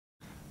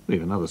We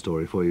have another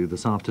story for you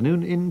this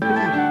afternoon in...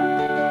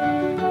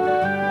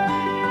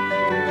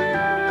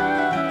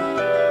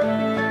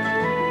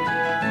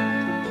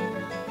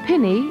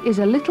 Pinny is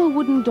a little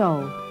wooden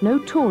doll, no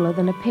taller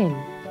than a pin.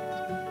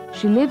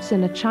 She lives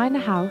in a china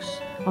house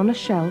on a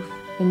shelf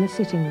in the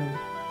sitting room.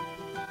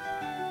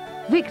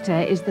 Victor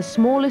is the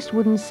smallest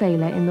wooden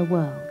sailor in the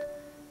world.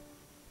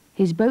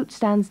 His boat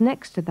stands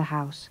next to the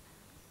house.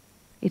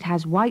 It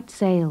has white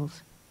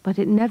sails, but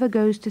it never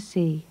goes to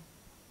sea.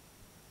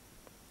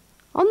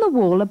 On the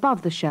wall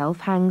above the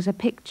shelf hangs a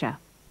picture.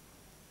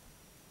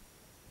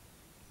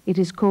 It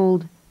is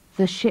called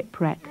The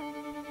Shipwreck.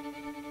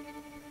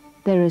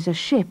 There is a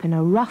ship in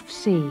a rough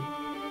sea,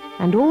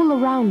 and all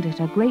around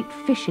it are great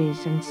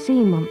fishes and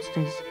sea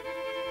monsters.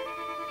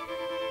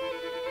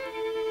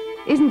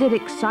 "Isn't it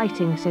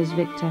exciting?" says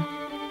Victor,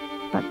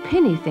 but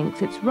Pinny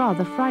thinks it's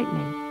rather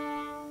frightening.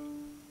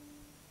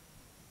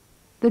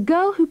 The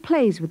girl who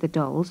plays with the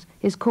dolls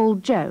is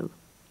called Jo.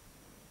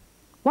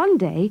 One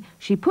day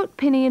she put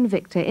Pinny and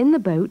Victor in the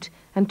boat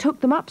and took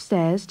them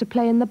upstairs to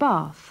play in the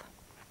bath.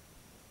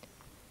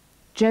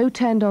 Jo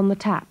turned on the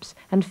taps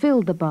and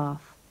filled the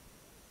bath.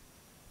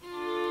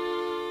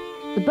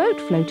 The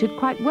boat floated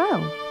quite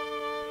well.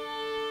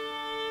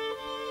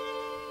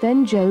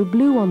 Then Jo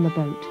blew on the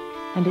boat,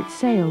 and it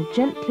sailed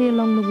gently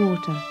along the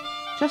water,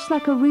 just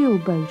like a real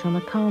boat on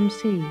a calm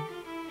sea.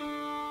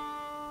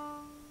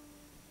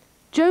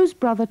 Jo's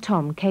brother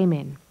Tom came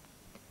in.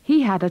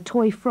 He had a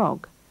toy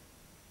frog.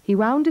 He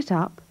wound it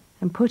up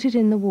and put it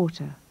in the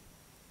water.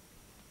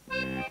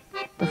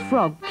 The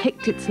frog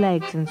kicked its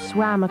legs and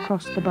swam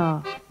across the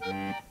bath.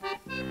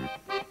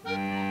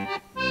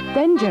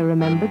 Then Jo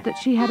remembered that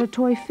she had a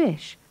toy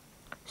fish,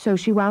 so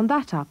she wound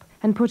that up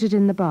and put it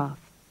in the bath.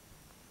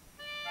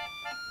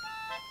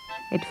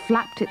 It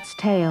flapped its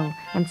tail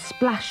and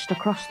splashed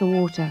across the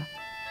water.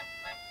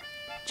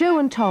 Jo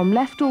and Tom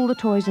left all the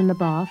toys in the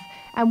bath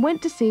and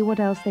went to see what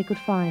else they could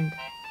find.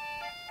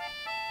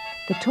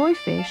 The toy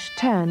fish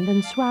turned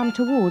and swam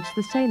towards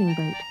the sailing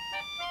boat.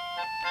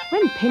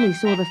 When Pinny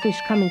saw the fish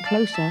coming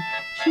closer,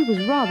 she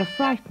was rather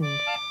frightened.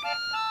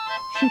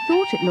 She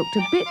thought it looked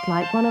a bit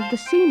like one of the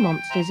sea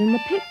monsters in the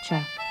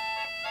picture.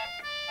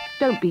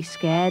 "Don't be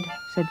scared,"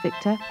 said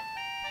Victor.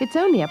 "It's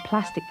only a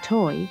plastic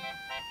toy."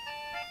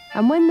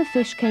 And when the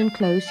fish came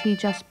close, he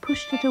just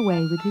pushed it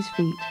away with his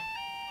feet.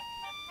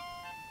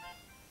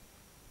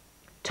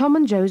 Tom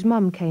and Jo's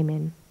mum came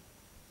in.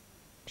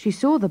 She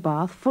saw the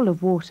bath full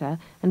of water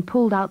and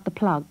pulled out the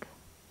plug.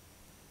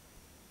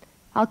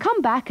 "I'll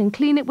come back and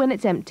clean it when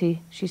it's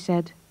empty," she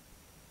said.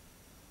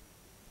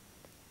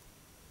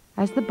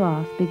 As the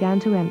bath began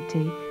to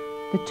empty,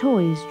 the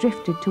toys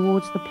drifted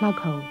towards the plug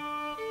hole.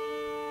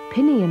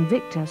 Pinny and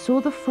Victor saw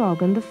the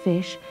frog and the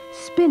fish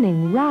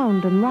spinning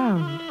round and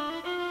round.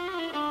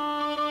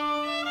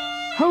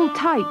 "Hold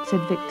tight,"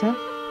 said Victor.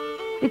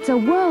 "It's a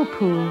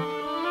whirlpool."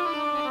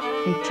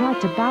 They tried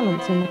to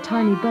balance in the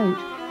tiny boat,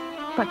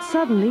 but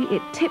suddenly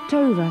it tipped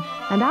over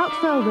and out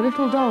fell the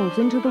little dolls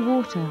into the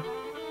water.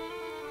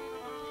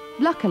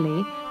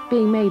 Luckily,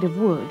 being made of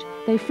wood,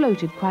 they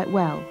floated quite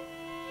well.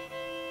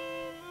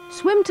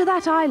 "Swim to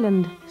that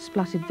island,"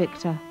 spluttered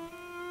Victor.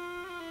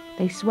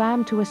 They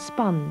swam to a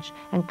sponge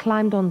and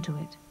climbed onto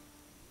it.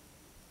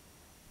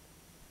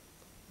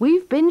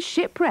 "We've been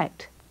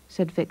shipwrecked,"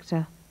 said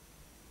Victor.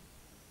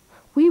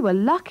 "We were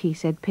lucky,"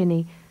 said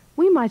Pinny.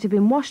 "We might have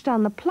been washed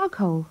down the plug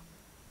hole."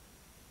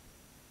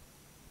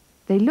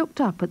 They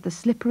looked up at the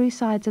slippery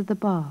sides of the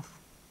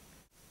bath.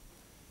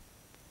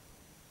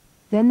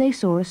 Then they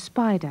saw a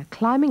spider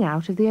climbing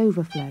out of the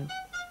overflow.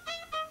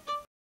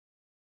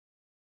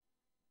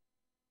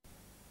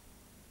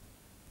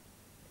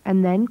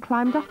 And then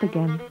climbed up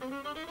again.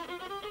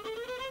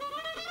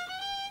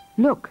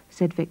 "Look,"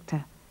 said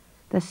Victor.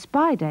 "The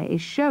spider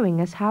is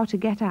showing us how to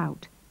get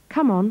out.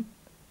 Come on."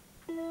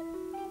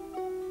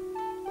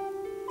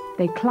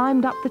 They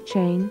climbed up the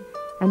chain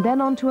and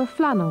then onto a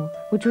flannel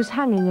which was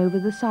hanging over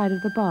the side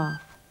of the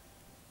bath.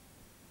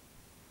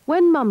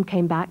 When Mum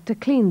came back to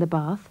clean the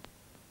bath,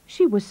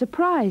 she was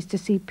surprised to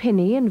see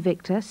Pinny and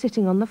Victor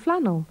sitting on the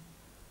flannel.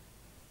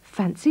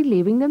 "Fancy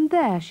leaving them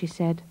there," she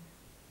said.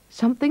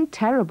 "Something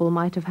terrible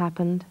might have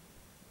happened."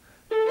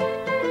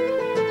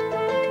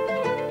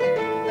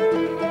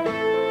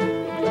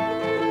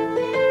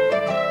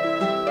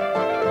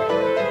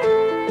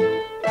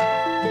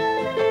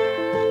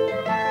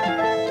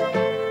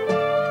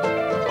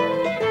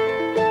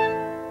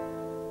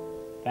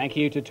 Thank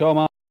you to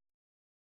Thomas.